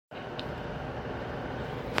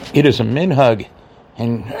It is a minhag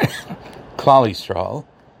in Klal Yisrael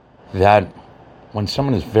that when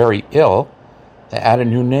someone is very ill, they add a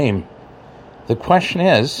new name. The question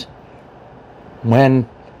is, when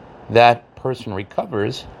that person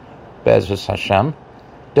recovers, Be'ezus Hashem,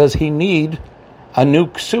 does he need a new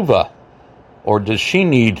ksuva? Or does she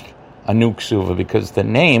need a new ksuva? Because the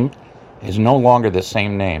name is no longer the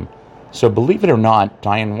same name. So believe it or not,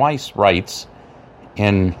 Dayan Weiss writes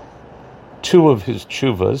in two of his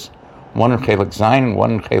tshuvas, one in Chelik Zayin and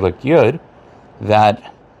one in Chelik Yud,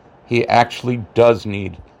 that he actually does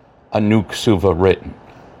need a new ksuva written.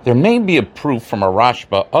 There may be a proof from a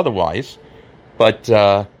Rashba otherwise, but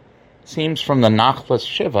seems from the Nachlas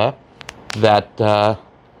Shiva that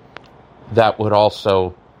that would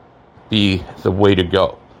also be the way to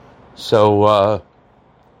go. So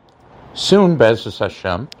soon, Be'ezus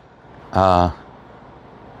Hashem, I'd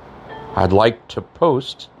like to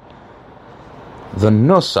post the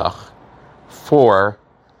nusach for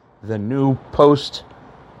the new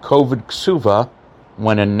post-COVID ksuva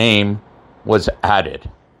when a name was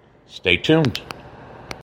added. Stay tuned.